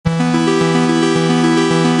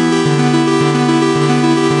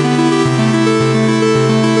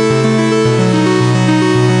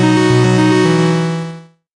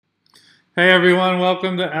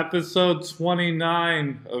welcome to episode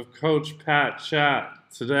 29 of Coach Pat Chat.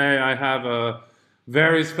 Today I have a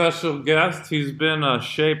very special guest. He's been a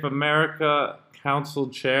Shape America Council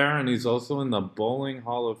Chair and he's also in the Bowling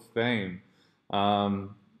Hall of Fame.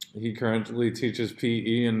 He currently teaches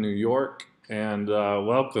PE in New York. And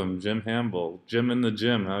welcome, Jim Hamble. Jim in the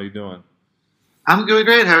Gym, how you doing? I'm doing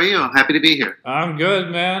great. How are you? I'm happy to be here. I'm good,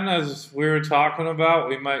 man. As we were talking about,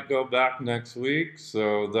 we might go back next week.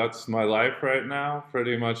 So that's my life right now.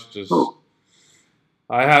 Pretty much just,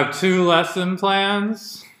 I have two lesson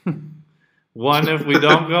plans. One if we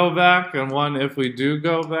don't go back and one if we do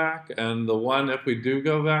go back. And the one if we do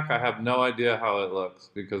go back, I have no idea how it looks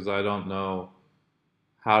because I don't know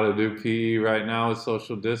how to do PE right now with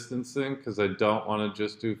social distancing because I don't want to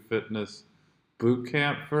just do fitness boot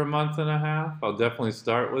camp for a month and a half. I'll definitely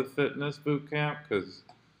start with fitness boot camp because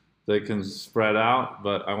they can spread out,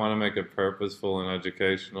 but I want to make it purposeful and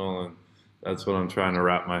educational, and that's what I'm trying to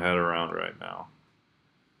wrap my head around right now.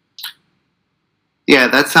 Yeah,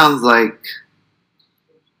 that sounds like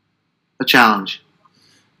a challenge.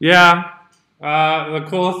 Yeah. The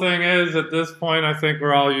cool thing is, at this point, I think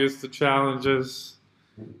we're all used to challenges.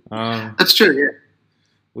 That's true, yeah.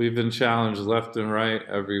 We've been challenged left and right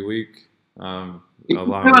every week. You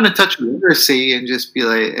want to touch literacy and just be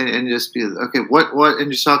like, and just be okay. What,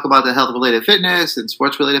 and just talk about the health-related fitness and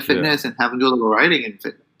sports-related fitness, and have them do a little writing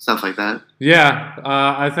and stuff like that. Yeah,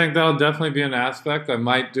 I think that'll definitely be an aspect. I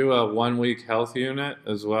might do a 1-week health unit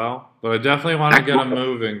as well, but I definitely want to get them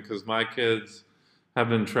moving because my kids have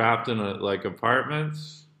been trapped in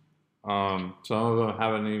apartments. Some of them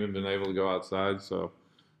haven't even been able to go outside. So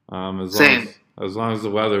as long as the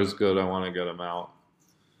weather's good, I want to get them out.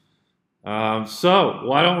 So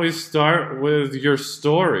why don't we start with your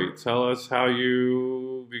story? Tell us how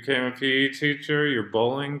you became a PE teacher, your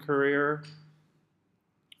bowling career,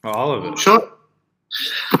 all of it. Sure.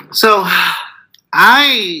 So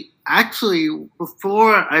I actually,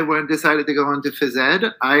 before I decided to go into phys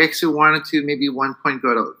ed, I actually wanted to maybe at one point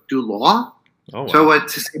go to do law. Oh, wow. So I went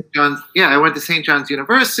to St. John's. Yeah, I went to St. John's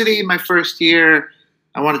University my first year.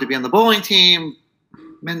 I wanted to be on the bowling team.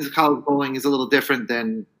 Men's college bowling is a little different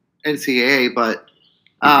than NCAA, but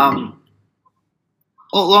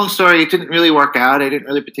long story, it didn't really work out. I didn't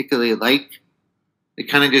really particularly like it.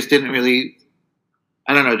 Kind of just didn't really,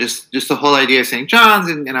 I don't know, just the whole idea of St. John's,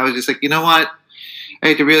 and I was just like, you know what, I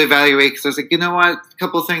had to really evaluate because I was like, you know what, a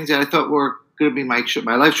couple of things that I thought were going to be my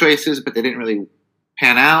life choices, but they didn't really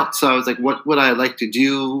pan out. So I was like, what would I like to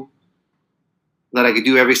do that I could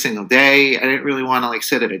do every single day? I didn't really want to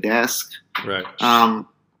sit at a desk. Right. I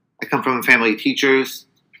come from a family of teachers.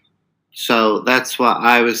 So that's what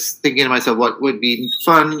I was thinking to myself, what would be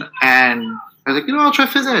fun? And I was like, I'll try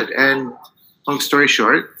phys ed. And long story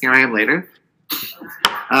short, here I am later.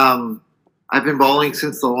 I've been bowling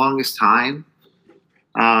since the longest time.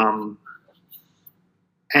 And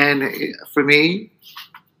for me,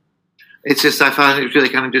 it's just, I found it really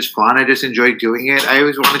kind of just fun. I just enjoyed doing it. I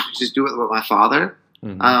always wanted to just do it with my father.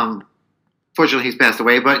 Mm-hmm. Fortunately, he's passed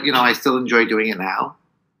away, but, I still enjoy doing it now.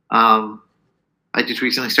 I just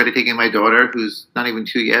recently started taking my daughter, who's not even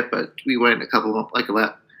 2 yet, but we went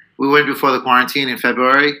we went before the quarantine in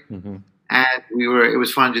February, mm-hmm. and it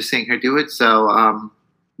was fun just seeing her do it. So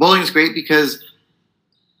bowling is great because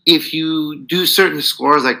if you do certain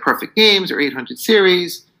scores like perfect games or 800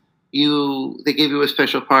 series, they give you a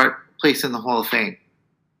special place in the Hall of Fame.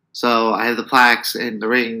 So I have the plaques and the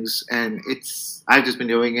rings, and I've just been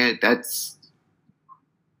doing it.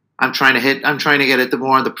 I'm trying to get it to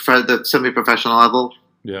more on the semi-professional level.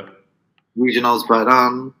 Yeah. Regionals, but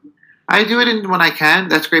I do it when I can.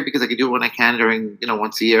 That's great because I can do it when I can during,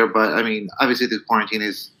 once a year. But I mean, obviously the quarantine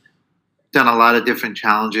has done a lot of different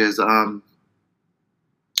challenges. Right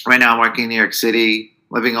now I'm working in New York City,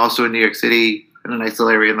 living also in New York City in a nice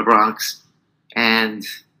little area in the Bronx. And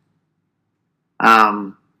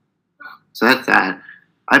so that's that.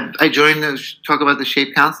 I joined talk about the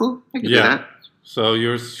Shape Council. I can do that. So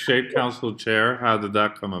you're Shape Council Chair. How did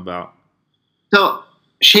that come about? So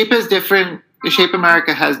Shape is different. Shape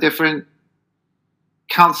America has different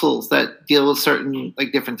councils that deal with certain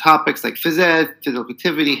different topics like phys ed, physical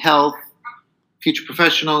activity, health, future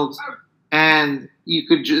professionals, and you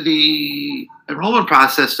could do the enrollment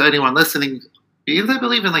process to anyone listening begins, I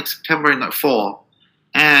believe, in September in the fall,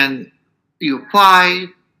 and you apply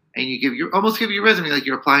and you give your resume like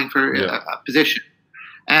you're applying for a position,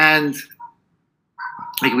 and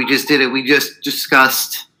we just did it. We just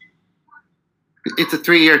discussed. It's a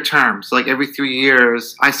 3-year term. So every 3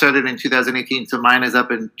 years, I started in 2018, so mine is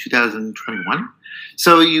up in 2021.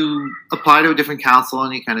 So you apply to a different council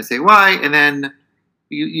and you kind of say why. And then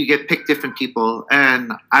you get picked different people,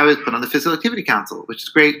 and I was put on the physical activity council, which is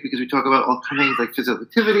great because we talk about all kinds of things like physical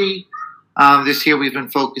activity. This year we've been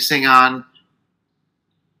focusing on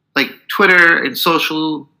like Twitter and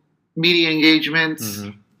social media engagements.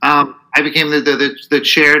 Mm-hmm. I became the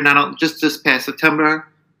chair not just this past September.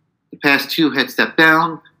 The past two had stepped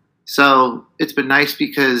down, so it's been nice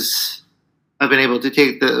because I've been able to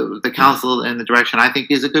take the council in the direction I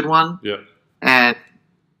think is a good one. Yeah. And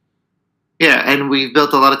and we've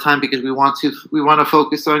built a lot of time because we want to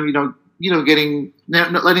focus on getting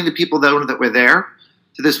letting the people know that we're there.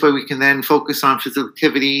 So this way we can then focus on physical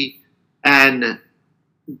activity and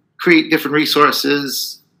create different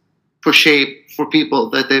resources for shape for people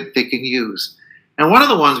that they can use. And one of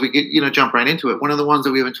the ones we could jump right into it. One of the ones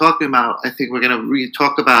that we've been talking about, I think we're going to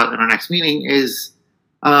talk about in our next meeting is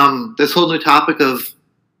this whole new topic of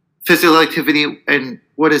physical activity and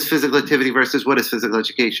what is physical activity versus what is physical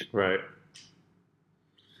education. Right.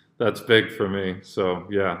 That's big for me. So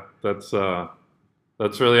yeah, that's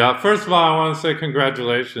really first of all, I want to say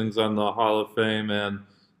congratulations on the Hall of Fame and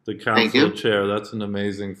the council chair. That's an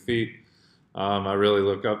amazing feat. I really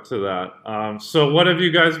look up to that. So what have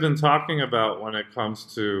you guys been talking about when it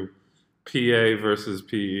comes to PA versus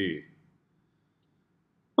PE?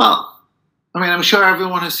 Well, I mean, I'm sure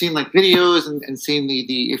everyone has seen like videos and seen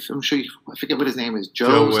I forget what his name is,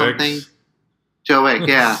 Joe something. Joe Wick,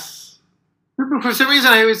 yeah. For some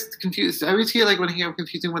reason, I always confused. I always hear when I'm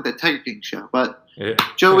confusing with the Tiger King show. But yeah.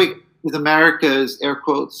 Joe Wick is America's air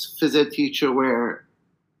quotes phys ed teacher, where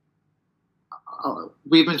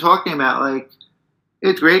we've been talking about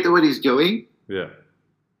it's great that what he's doing. Yeah.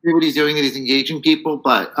 What he's doing, that he's engaging people,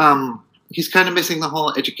 but he's kind of missing the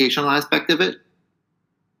whole educational aspect of it.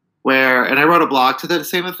 And I wrote a blog to the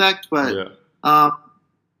same effect, but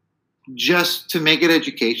just to make it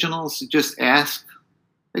educational, so just ask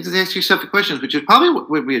yourself the questions, which is probably what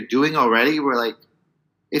we're doing already. We're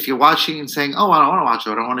if you're watching and saying, "Oh, I don't want to watch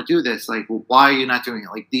it. I don't want to do this." Why are you not doing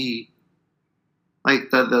it?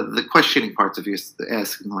 The questioning parts of you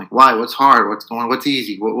asking, why? What's hard? What's going on? What's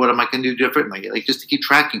easy? What am I going to do differently? Just to keep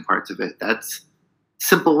tracking parts of it. That's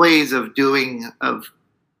simple ways of doing.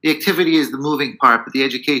 The activity is the moving part, but the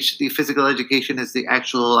physical education is the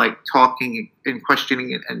actual talking and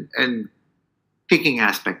questioning and picking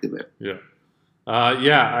aspect of it. Yeah.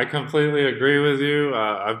 I completely agree with you.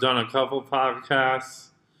 I've done a couple podcasts.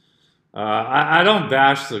 I don't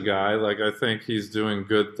bash the guy. I think he's doing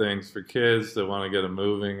good things for kids that want to get them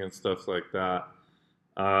moving and stuff like that.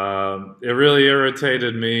 It really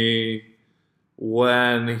irritated me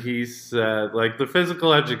when he said, the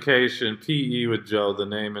physical education, PE with Joe, the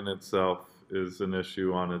name in itself is an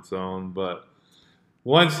issue on its own, but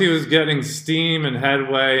once he was getting steam and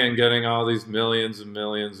headway and getting all these millions and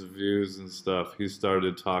millions of views and stuff, he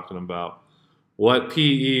started talking about what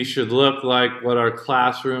PE should look like, what our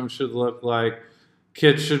classroom should look like.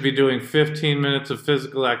 Kids should be doing 15 minutes of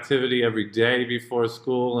physical activity every day before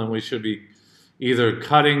school, and we should be either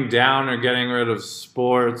cutting down or getting rid of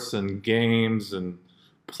sports and games and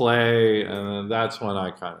play. And that's when I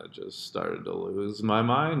kind of just started to lose my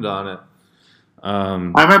mind on it. I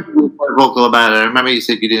remember you were quite vocal about it. I remember you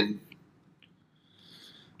said you didn't.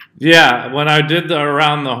 Yeah, when I did the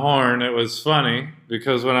Around the Horn, it was funny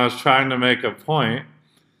because when I was trying to make a point,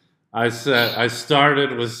 I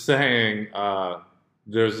started with saying,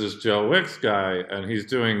 there's this Joe Wicks guy, and he's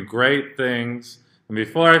doing great things. And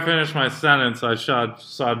before I finished my sentence, I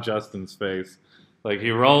saw Justin's face. He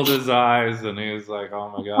rolled his eyes, and he was like, oh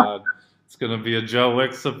my God, it's going to be a Joe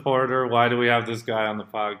Wicks supporter. Why do we have this guy on the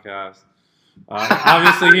podcast?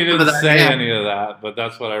 Obviously, he didn't say any of that, but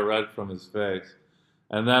that's what I read from his face.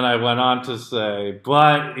 And then I went on to say,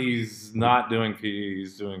 but he's not doing PE,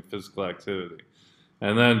 he's doing physical activity.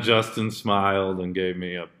 And then Justin smiled and gave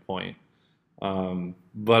me a point.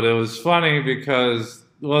 But it was funny because,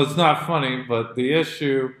 it's not funny, but the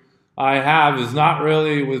issue I have is not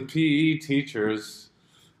really with PE teachers.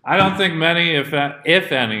 I don't think many, if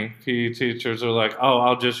any, PE teachers are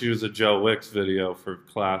I'll just use a Joe Wicks video for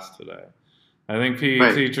class today. I think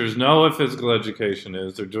PE teachers know what physical education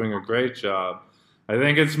is. They're doing a great job. I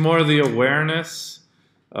think it's more the awareness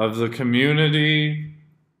of the community.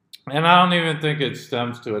 And I don't even think it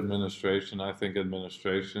stems to administration. I think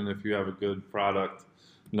administration, if you have a good product,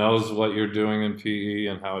 knows what you're doing in PE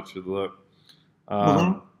and how it should look.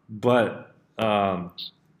 But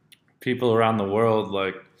people around the world,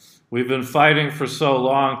 we've been fighting for so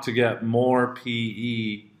long to get more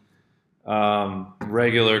PE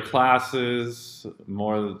regular classes.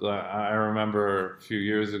 I remember a few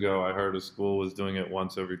years ago I heard a school was doing it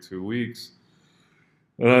once every 2 weeks,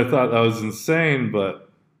 and I thought that was insane. But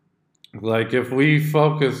Like if we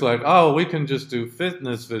focus like, oh, we can just do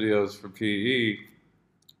fitness videos for PE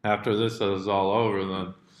after this is all over,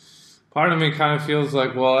 then part of me kind of feels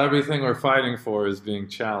like, well, everything we're fighting for is being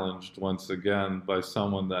challenged once again by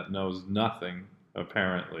someone that knows nothing,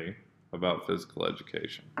 apparently, about physical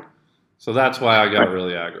education. So that's why I got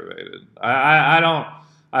really aggravated. I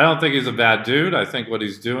don't think he's a bad dude. I think what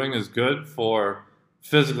he's doing is good for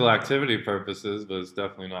physical activity purposes, but it's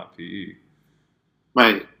definitely not PE.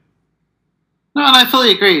 Right. No, and I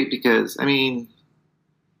fully agree because, I mean,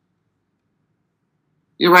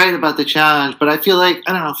 you're right about the challenge, but I feel like,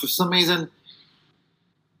 I don't know, for some reason,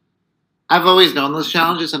 I've always known those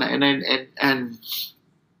challenges, and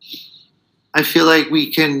I feel like we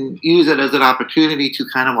can use it as an opportunity to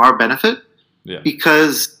kind of our benefit. Yeah.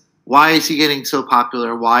 Because why is he getting so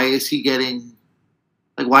popular? Why is he getting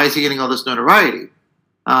all this notoriety?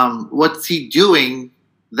 What's he doing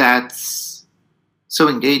that's so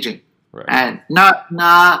engaging? Right. And not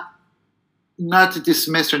to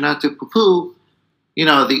dismiss or not to poo-poo, you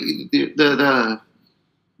know, the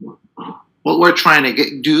what we're trying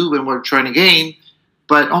to do and we're trying to gain,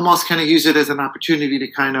 but almost kind of use it as an opportunity to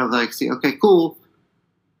kind of like see, okay, cool.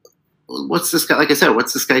 What's this guy? Like I said,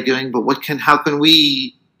 what's this guy doing? But how can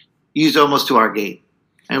we use almost to our gain?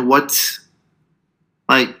 And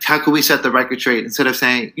how can we set the record straight instead of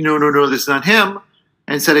saying, no, this is not him.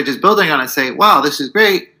 Instead of just building on it, say, wow, this is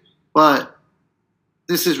great, but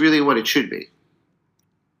this is really what it should be.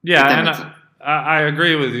 Yeah, and I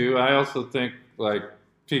agree with you. I also think like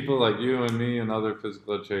people like you and me and other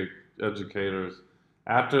physical educators,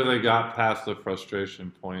 after they got past the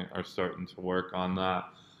frustration point, are starting to work on that.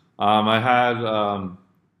 I had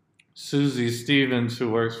Susie Stevens, who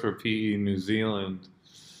works for PE New Zealand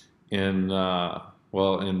in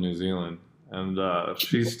New Zealand, and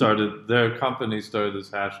their company started this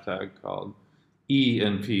hashtag called E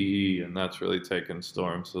in PE, and that's really taken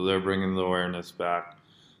storm. So they're bringing the awareness back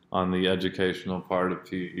on the educational part of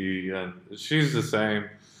PE, and she's the same.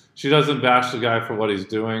 She doesn't bash the guy for what he's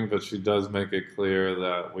doing, but she does make it clear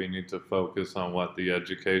that we need to focus on what the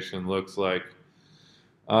education looks like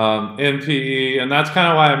in PE, and that's kind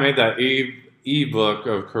of why I made that e-book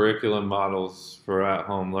of curriculum models for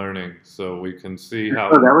at-home learning, so we can see how.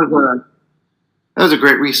 That was a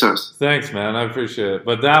great resource. Thanks, man. I appreciate it.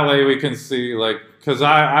 But that way we can see, like, because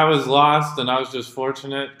I was lost and I was just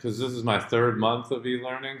fortunate because this is my 3rd month of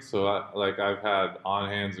e-learning, so I've had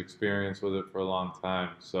on-hands experience with it for a long time,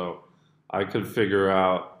 so I could figure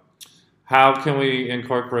out how can we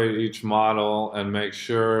incorporate each model and make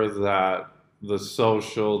sure that the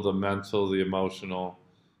social, the mental, the emotional,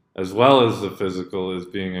 as well as the physical is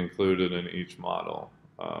being included in each model.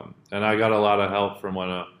 And I got a lot of help from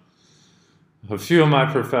a few of my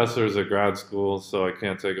professors at grad school, so I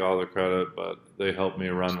can't take all the credit, but they helped me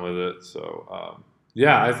run with it. So,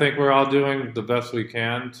 yeah, I think we're all doing the best we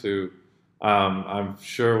can to, I'm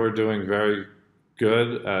sure we're doing very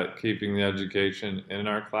good at keeping the education in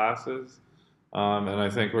our classes. And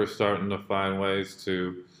I think we're starting to find ways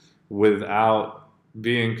to, without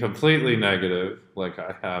being completely negative, like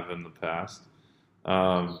I have in the past,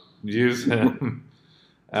 use him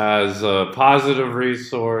as a positive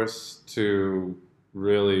resource to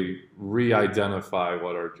really re-identify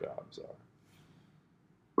what our jobs are.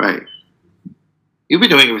 Right. You've been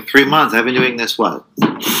doing it for 3 months. I've been doing this, 5,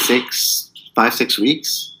 6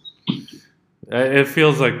 weeks? It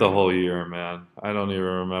feels like the whole year, man. I don't even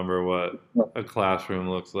remember what a classroom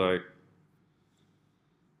looks like.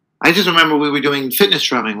 I just remember we were doing fitness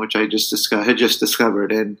drumming, which I had just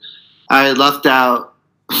discovered, and I left out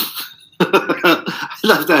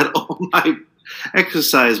all my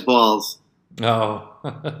exercise balls. Oh.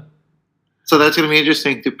 So that's going to be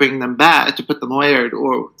interesting to bring them back, to put them away,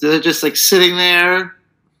 or they're just like sitting there.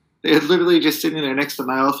 They're literally just sitting there next to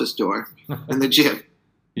my office door in the gym.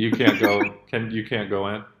 You can't go. You can't go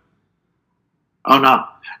in? Oh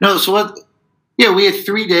no. So what? Yeah, we had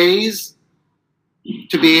 3 days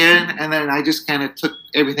to be in, and then I just kind of took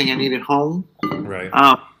everything I needed home. Right.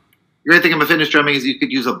 The great thing about fitness drumming is you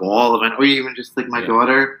could use a ball of it, or even just like my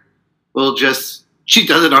daughter will she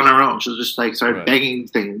does it on her own. She'll just like start begging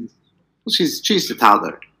things. Well, she's a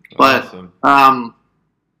toddler, but awesome.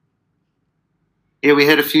 Yeah, we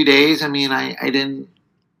had a few days. I mean, I didn't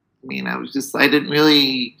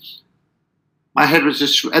really. My head was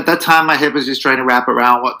just at that time. My head was just trying to wrap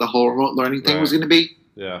around what the whole remote learning thing was going to be.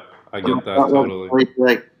 Yeah, I get that totally.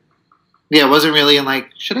 Like, yeah, it wasn't really in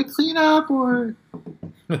like, should I clean up or?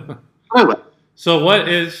 Anyway. So, what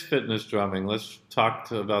is fitness drumming? Let's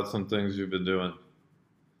talk about some things you've been doing.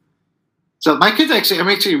 So my kids I'm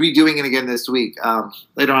actually redoing it again this week.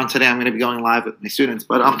 Later on today, I'm going to be going live with my students.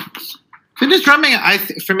 But So just drumming,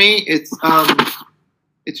 for me,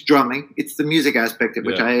 it's drumming. It's the music aspect of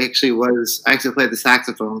which I actually played the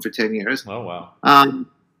saxophone for 10 years. Oh, wow.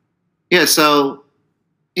 Yeah, so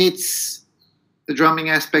it's the drumming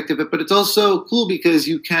aspect of it, but it's also cool because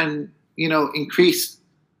you can, increase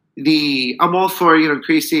I'm all for,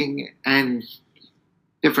 increasing and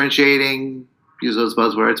differentiating, use those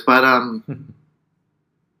buzzwords, but, no,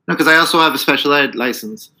 because I also have a special ed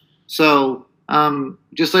license. So,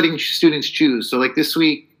 just letting students choose. So like this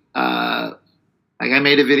week, I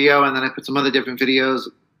made a video and then I put some other different videos,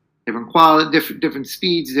 different quality, different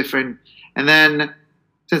speeds, and then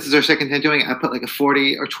since it's our second time doing it, I put like a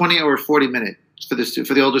 40 or 20 or 40 minute for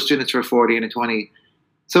the older students for a 40 and a 20.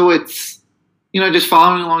 So it's, just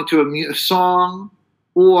following along to a song,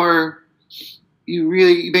 or you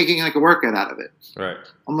really making like a workout out of it. Right.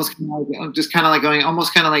 Almost kind of like going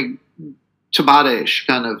almost kind of like Tabata-ish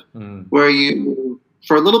kind of, where you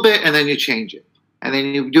for a little bit and then you change it. And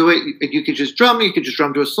then you do it. You could just drum. You could just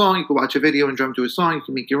drum to a song. You could watch a video and drum to a song. You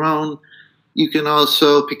can make your own. You can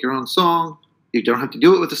also pick your own song. You don't have to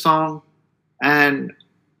do it with a song. And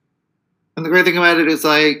the great thing about it is,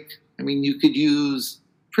 you could use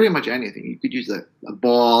pretty much anything. You could use a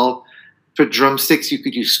ball. For drumsticks, you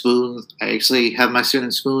could use spoons. I actually have my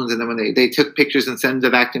students spoons, and then when they took pictures and sent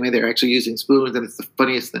it back to me, they're actually using spoons, and it's the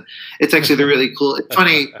funniest thing. It's actually really cool. It's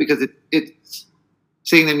funny because it's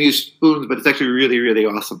seeing them use spoons, but it's actually really, really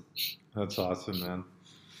awesome. That's awesome, man.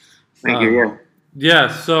 Thank you. Yeah. Yeah.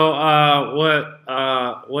 So what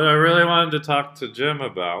I really wanted to talk to Jim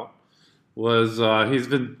about was he's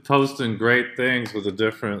been posting great things with the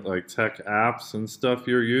different tech apps and stuff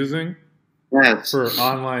you're using for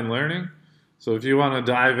online learning. So if you want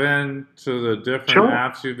to dive into the different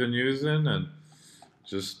apps you've been using and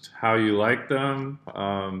just how you like them,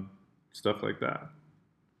 stuff like that.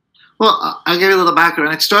 Well, I'll give you a little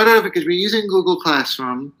background. It started because we're using Google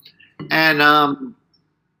Classroom, and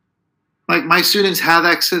my students have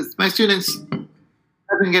access. My students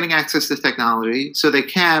have been getting access to technology, so they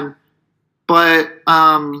can. But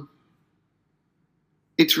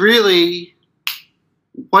it's really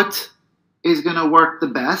what is going to work the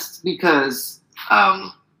best because we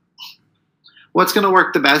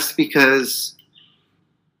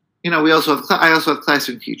also have I also have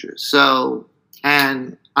classroom teachers. So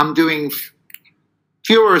and I'm doing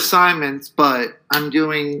fewer assignments, but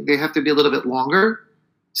they have to be a little bit longer.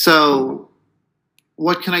 So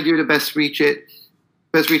what can I do to best reach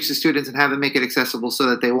the students and have them make it accessible so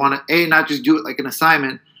that they want to, not just do it like an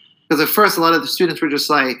assignment. Because at first, a lot of the students were just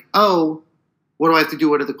like, oh, what do I have to do?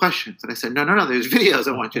 What are the questions? And I said, no, there's videos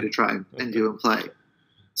I want you to try and do and play.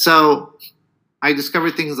 So I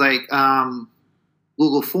discovered things like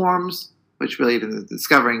Google Forms, which really isn't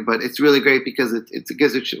discovering, but it's really great because it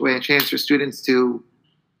gives a chance for students to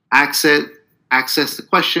access the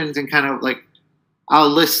questions and kind of I'll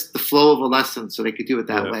list the flow of a lesson so they could do it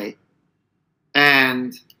that way.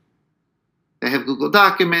 And they have Google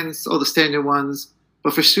Documents, all the standard ones.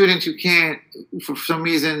 But for students who can't, for some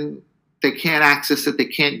reason, they can't access it, they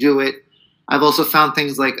can't do it. I've also found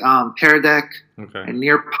things like Pear Deck and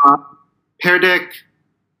Nearpod. Pear Deck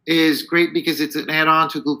is great because it's an add-on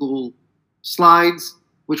to Google Slides,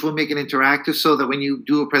 which will make it interactive so that when you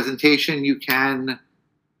do a presentation, you can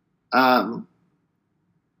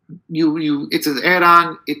it's an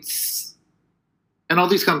add-on. And all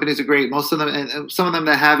these companies are great. Most of them, and some of them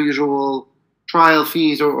that have usual trial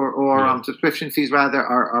fees or subscription fees rather,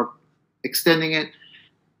 are extending it.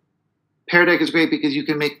 Pear Deck is great because you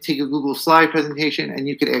can take a Google slide presentation and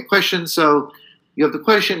you can add questions. So you have the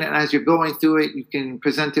question, and as you're going through it, you can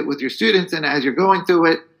present it with your students. And as you're going through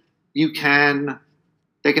it, they can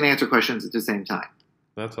answer questions at the same time.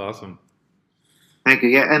 That's awesome. Thank you.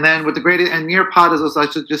 Yeah, and then with the greatest, and Nearpod is also, I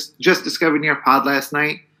just discovered Nearpod last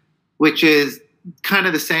night, which is kind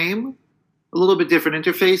of the same, a little bit different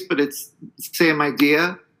interface, but it's the same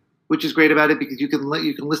idea, which is great about it because you can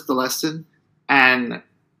list the lesson, and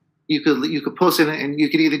you could post it, and you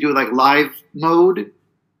could either do live mode,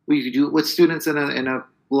 where you could do it with students in a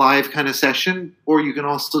live kind of session, or you can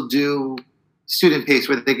also do student pace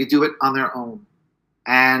where they could do it on their own.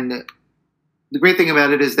 And the great thing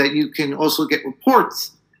about it is that you can also get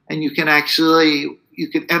reports, and you can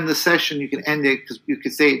end the session, you can end it because you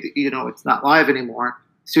could say, it's not live anymore.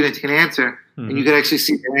 Students can answer, and you can actually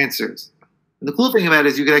see their answers. And the cool thing about it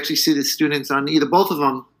is you can actually see the students on either both of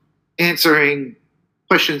them answering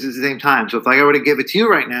questions at the same time. So if I were to give it to you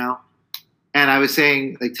right now, and I was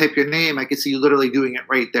saying, type your name, I could see you literally doing it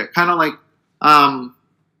right there. Kind of like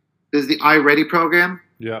there's the iReady program,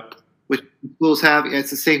 which schools have.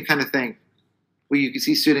 It's the same kind of thing where you can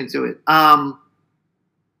see students do it.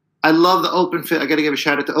 I love the Open. I got to give a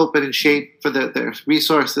shout out to Open and Shape for their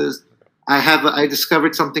resources. I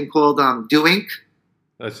discovered something called Doink.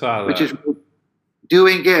 I saw that. Which is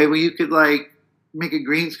Doink, yeah, where you could like make a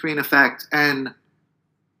green screen effect. And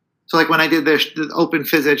so like when I did the Open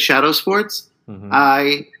Phys Ed Shadow Sports,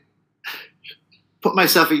 I put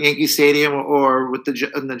myself at Yankee Stadium or with the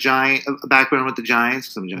Giant background with the Giants,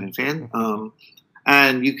 because I'm a Giant fan.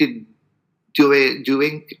 And you could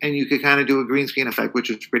doing, and you could kind of do a green screen effect, which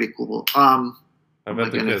was pretty cool. I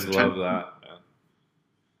bet the kids love that. Yeah.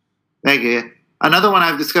 Thank you. Another one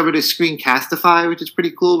I've discovered is Screencastify, which is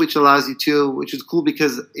pretty cool, which allows you to, which is cool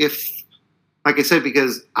because like I said,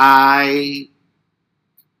 because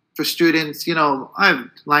for students, you know, I have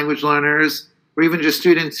language learners or even just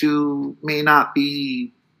students who may not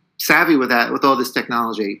be savvy with all this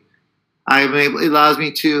technology. It allows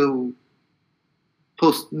me to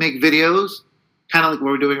make videos, kind of like what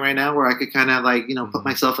we're doing right now, where I could kind of like, you know, put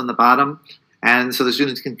myself in the bottom, and so the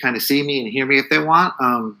students can kind of see me and hear me if they want.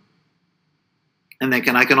 And I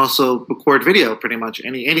can also record video, pretty much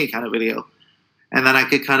any kind of video, and then I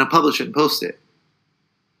could kind of publish it and post it.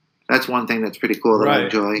 That's one thing that's pretty cool that I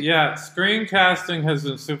enjoy. Yeah, screencasting has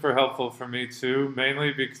been super helpful for me too,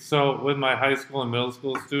 mainly because with my high school and middle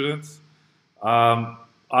school students.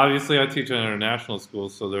 Obviously, I teach in international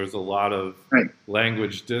schools, so there's a lot of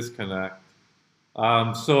language disconnect.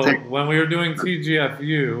 So when we were doing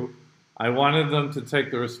TGFU, I wanted them to take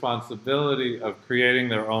the responsibility of creating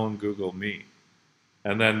their own Google Meet.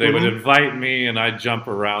 And then they would invite me, and I'd jump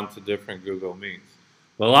around to different Google Meets.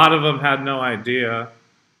 But a lot of them had no idea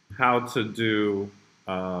how to do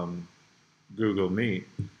Google Meet.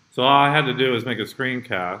 So all I had to do was make a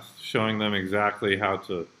screencast showing them exactly how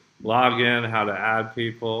to log in, how to add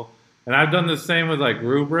people. And I've done the same with like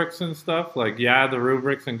rubrics and stuff. Like, yeah, the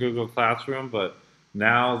rubrics in Google Classroom, but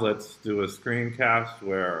now let's do a screencast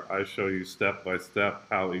where I show you step by step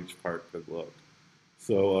how each part could look.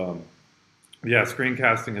 So, yeah,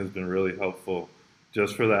 screencasting has been really helpful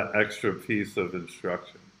just for that extra piece of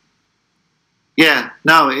instruction. Yeah,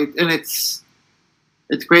 no, it's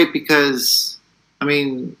great because, I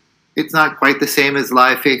mean, it's not quite the same as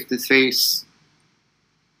live face-to-face,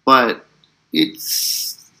 but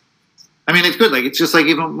it's good. Like, it's just like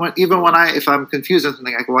even when if I'm confused on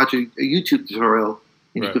something, I can watch a YouTube tutorial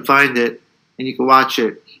and you can find it and you can watch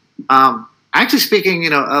it. Actually, speaking, you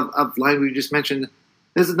know, of language we just mentioned,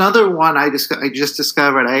 there's another one I just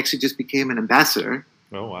discovered. I actually just became an ambassador.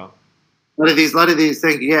 Oh wow! A lot of these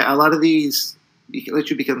things, yeah. A lot of these let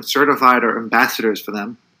you become certified or ambassadors for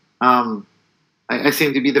them. I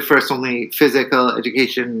seem to be the first only physical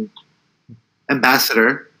education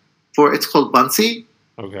ambassador for. It's called Buncee.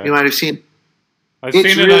 Okay. You might have seen. I've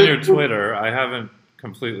seen it on your Twitter. I haven't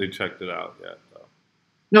completely checked it out yet, though.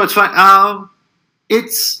 No, it's fine.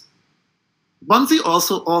 Buncee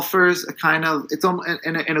also offers a kind of, it's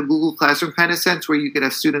in a Google Classroom kind of sense where you could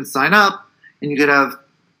have students sign up and you could have,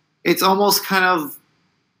 it's almost kind of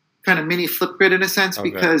mini Flipgrid in a sense,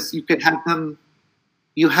 because you could have them,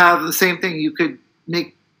 you have the same thing. You could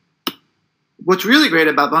make, what's really great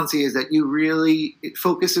about Buncee is that it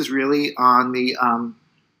focuses really on the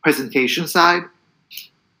presentation side,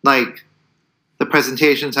 like the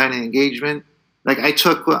presentation side and engagement. Like I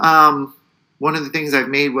took, one of the things I've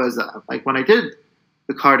made was like when I did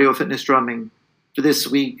the cardio fitness drumming for this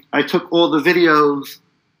week, I took all the videos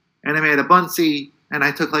and I made a Buncee, and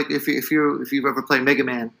I took like if you've ever played Mega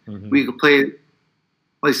Man, we could play it.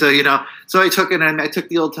 Like, so you know, so I took it and I took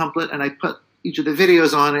the old template and I put each of the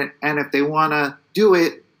videos on it, and if they want to do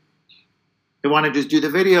it, they want to just do the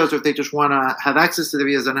videos, or if they just want to have access to the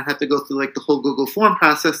videos and not have to go through like the whole Google form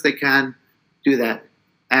process, they can do that.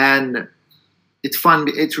 And it's fun.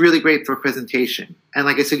 It's really great for presentation. And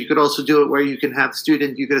like I said, you could also do it where you can have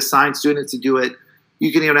you could assign students to do it.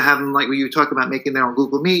 You can even have them, like when you talk about making their own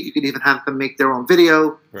Google Meet, you can even have them make their own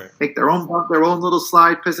video, make their own little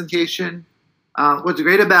slide presentation. What's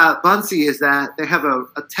great about Buncee is that they have a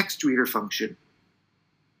text reader function.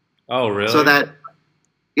 Oh, really? So that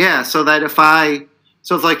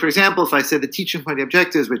if like, for example, if I say the teaching point, the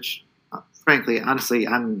objectives, which frankly, honestly,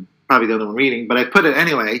 I'm probably the only one reading, but I put it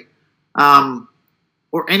anyway.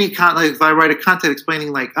 Or any like if I write a content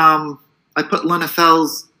explaining, like I put Lena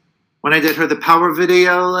Fels when I did the power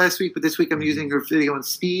video last week, but this week I'm using her video in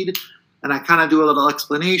speed, and I kind of do a little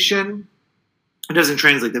explanation. It doesn't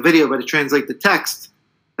translate the video, but it translates the text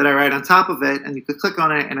that I write on top of it, and you could click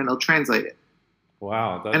on it and it'll translate it.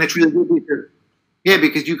 Wow, and it's really good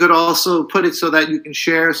because you could also put it so that you can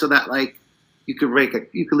share, so that like you could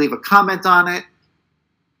leave a comment on it.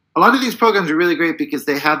 a lot of these programs are really great because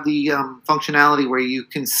they have the functionality where you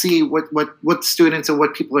can see what students and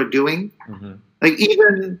what people are doing. Mm-hmm. Like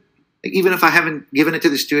even if I haven't given it to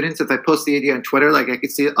the students, if I post the idea on Twitter, like I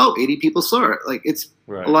could see, 80 people saw it. Like it's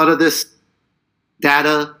Right. a lot of this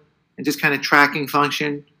data and just kind of tracking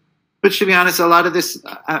function. But to be honest, a lot of this,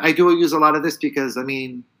 I do use a lot of this because, I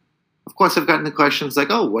mean, of course I've gotten the questions like,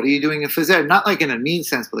 what are you doing in phys ed? Not like in a mean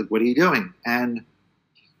sense, but like, what are you doing? And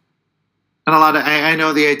a lot of, I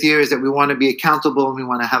know the idea is that we want to be accountable and we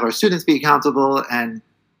want to have our students be accountable. And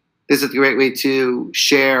this is a great way to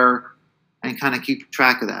share and kind of keep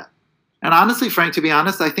track of that. And honestly, Frank, to be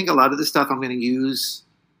honest, I think a lot of this stuff I'm going to use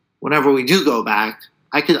whenever we do go back.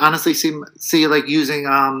 I could honestly see like using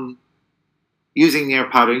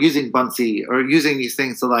Nearpod or using Buncee or using these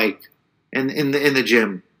things to like in the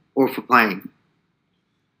gym or for playing.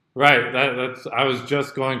 Right. That's. I was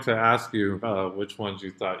just going to ask you which ones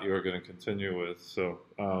you thought you were going to continue with. So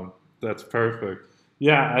that's perfect.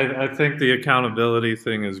 Yeah, I think the accountability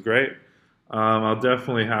thing is great. I'll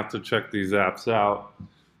definitely have to check these apps out.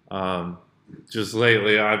 Just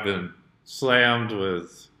lately, I've been slammed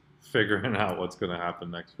with figuring out what's going to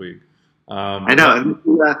happen next week. I know,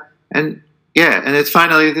 and it's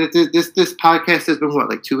finally this podcast has been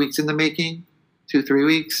like 2 weeks in the making, 2-3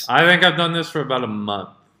 weeks. I think I've done this for about a month.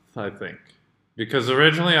 I think because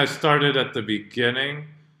originally I started at the beginning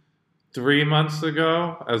 3 months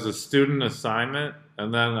ago as a student assignment,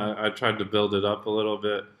 and then I tried to build it up a little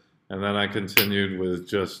bit, and then I continued with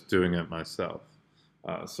just doing it myself.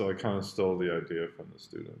 So I kind of stole the idea from the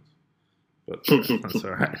students, but that's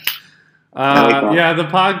all right. Yeah, the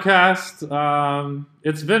podcast,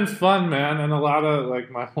 it's been fun, man. And a lot of,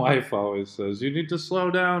 like, my wife always says, you need to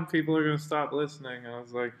slow down. People are going to stop listening. And I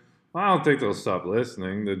was like, well, I don't think they'll stop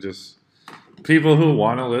listening. They're just people who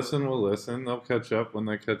want to listen will listen. They'll catch up when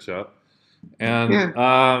they catch up. And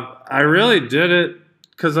I really did it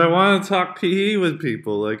because I want to talk PE with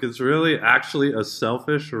people. Like, it's really actually a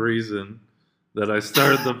selfish reason that I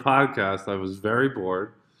started the podcast. I was very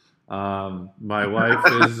bored. My wife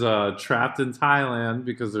is trapped in Thailand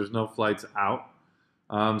because there's no flights out.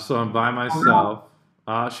 So I'm by myself.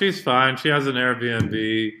 She's fine. She has an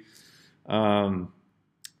Airbnb.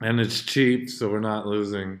 And it's cheap, so we're not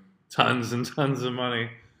losing tons and tons of money.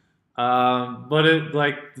 But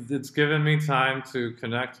it's given me time to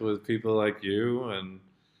connect with people like you, and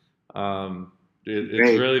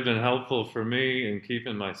it's really been helpful for me in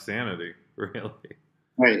keeping my sanity, really.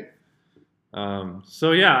 Right.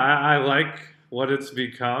 So yeah, I like what it's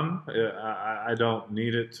become. I don't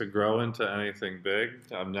need it to grow into anything big.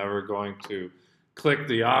 I'm never going to click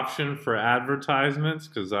the option for advertisements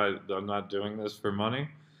because I'm not doing this for money.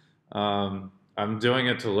 I'm doing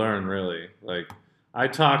it to learn, really. Like, I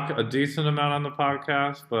talk a decent amount on the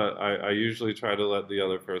podcast, but I usually try to let the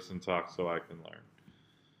other person talk so I can learn.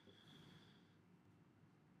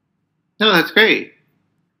 No, that's great.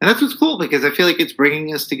 And that's what's cool because I feel like it's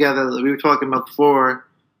bringing us together. We were talking about before,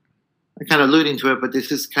 kind of alluding to it, but this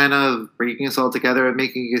is kind of bringing us all together and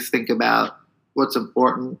making us think about what's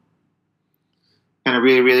important, kind of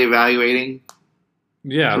really, really evaluating.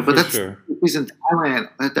 Yeah, but for sure. He's in Thailand.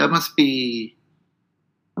 That must be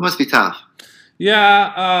tough.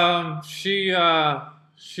 Yeah, she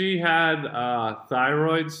had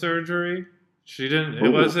thyroid surgery. She didn't.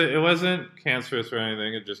 It wasn't cancerous or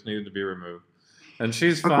anything. It just needed to be removed. And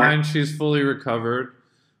she's fine. Okay. She's fully recovered.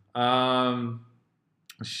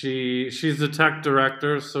 She's the tech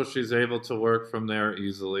director, so she's able to work from there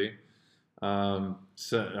easily. So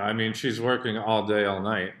I mean, she's working all day, all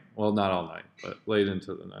night. Well, not all night, but late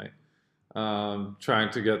into the night,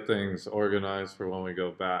 trying to get things organized for when we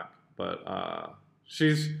go back. But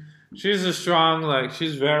she's a strong, like,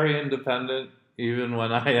 she's very independent, even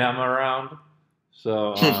when I am around.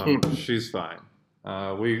 So she's fine.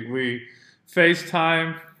 We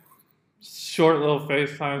FaceTime, short little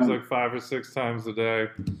FaceTimes, like 5 or 6 times a day.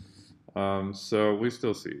 So we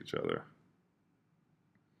still see each other.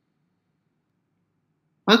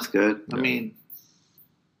 That's good. Yeah. I mean,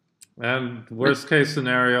 and worst case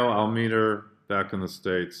scenario, I'll meet her back in the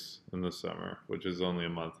States in the summer, which is only a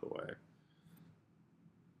month away.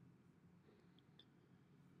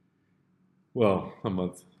 Well, a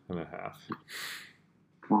month and a half.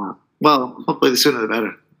 Well, hopefully the sooner the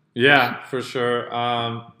better. Yeah, for sure.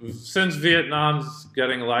 Since Vietnam's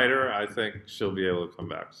getting lighter, I think she'll be able to come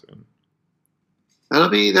back soon. That'll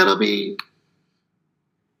be.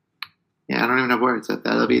 Yeah, I don't even have words.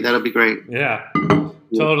 That'll be great. Yeah,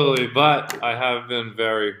 totally. But I have been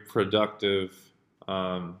very productive.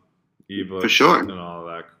 Ebooks for sure, and all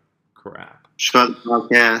that crap. Shut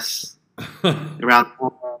podcasts around,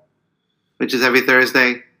 which is every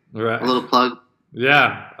Thursday. Right. A little plug.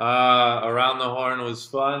 Yeah. Around the Horn was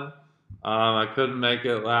fun. I couldn't make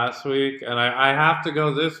it last week, and I have to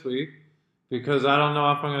go this week because I don't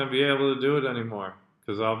know if I'm going to be able to do it anymore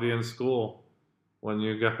because I'll be in school when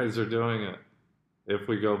you guys are doing it if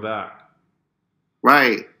we go back.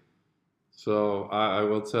 Right. So I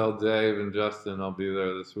will tell Dave and Justin I'll be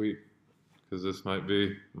there this week because this might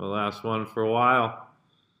be my last one for a while.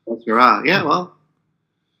 That's right. Yeah, well,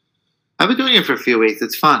 I've been doing it for a few weeks.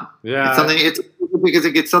 It's fun. Yeah. It's because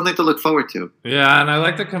it gets something to look forward to. Yeah, and I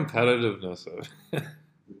like the competitiveness of it.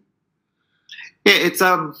 Yeah, it's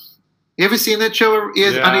you ever seen that show on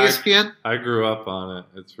ESPN? I grew up on it.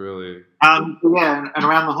 It's really yeah, and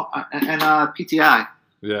around the and PTI.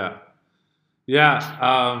 Yeah.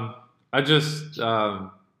 Yeah. I just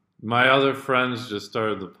my other friends just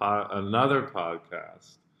started another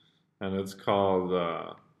podcast, and it's called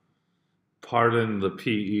Pardon the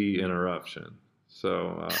PE Interruption.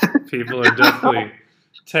 So people are definitely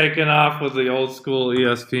taking off with the old school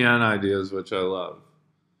ESPN ideas, which I love.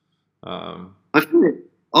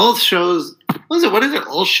 Old shows. What is it?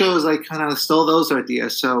 Old shows like kind of stole those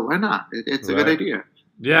ideas. So why not? It's a good idea.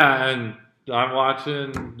 Yeah, and I'm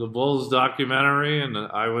watching the Bulls documentary, and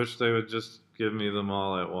I wish they would just give me them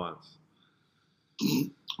all at once.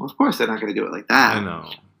 Well, of course they're not going to do it like that. I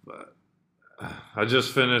know, but I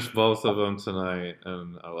just finished both of them tonight,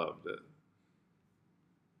 and I loved it.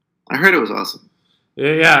 I heard it was awesome.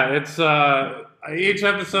 Yeah, it's each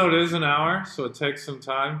episode is an hour, so it takes some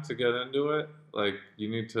time to get into it. Like, you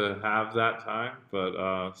need to have that time,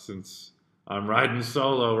 but since I'm riding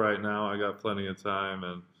solo right now, I got plenty of time,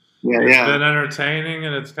 and it's been entertaining,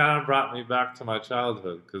 and it's kind of brought me back to my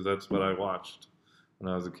childhood because that's what I watched when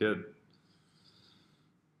I was a kid.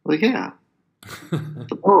 Well, yeah.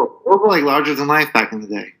 Those were like larger than life back in the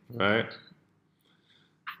day. Right.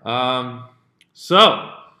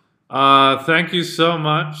 So, thank you so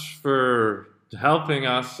much for helping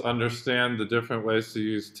us understand the different ways to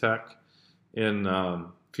use tech in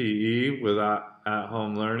PE with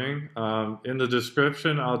at-home learning. In the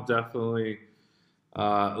description, I'll definitely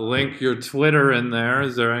link your Twitter in there.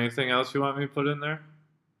 Is there anything else you want me to put in there?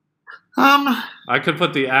 I could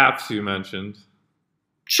put the apps you mentioned.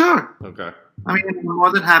 Sure. Okay. I mean, I'm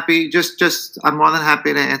more than happy. I'm more than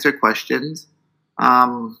happy to answer questions.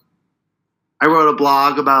 I wrote a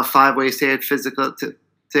blog about 5 ways to add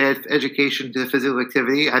education to physical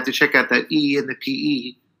activity. I had to check out that E in the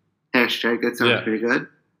PE hashtag. That sounds pretty good.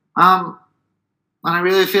 And I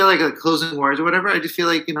really feel like closing words or whatever. I just feel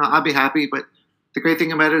like, I'll be happy. But the great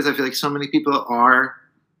thing about it is I feel like so many people are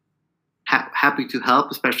happy to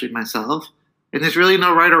help, especially myself. And there's really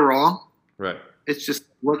no right or wrong. Right. It's just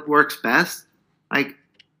what works best. Like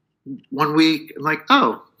 1 week, I'm like,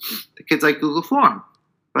 oh, the kids like Google Form.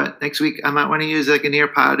 But next week, I might want to use like a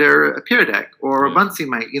Nearpod or a Peer Deck or a Buncee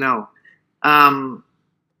mic.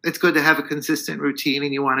 It's good to have a consistent routine,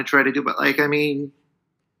 and you want to try to do. But the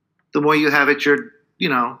more you have it,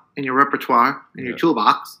 in your repertoire, in your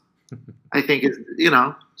toolbox, I think it's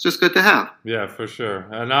just good to have. Yeah, for sure.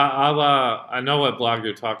 And I know what blog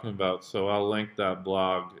you're talking about, so I'll link that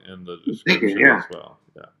blog in the description as well.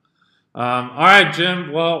 Yeah. All right,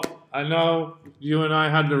 Jim. Well, I know you and I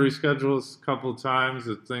had to reschedule this a couple of times.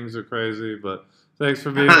 Things are crazy, but thanks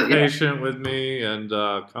for being patient with me and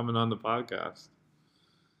coming on the podcast.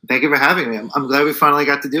 Thank you for having me. I'm glad we finally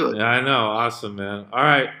got to do it. Yeah, I know. Awesome, man. All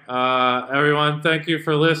right, everyone, thank you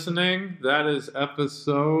for listening. That is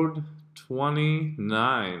episode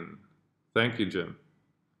 29. Thank you, Jim.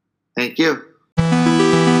 Thank you.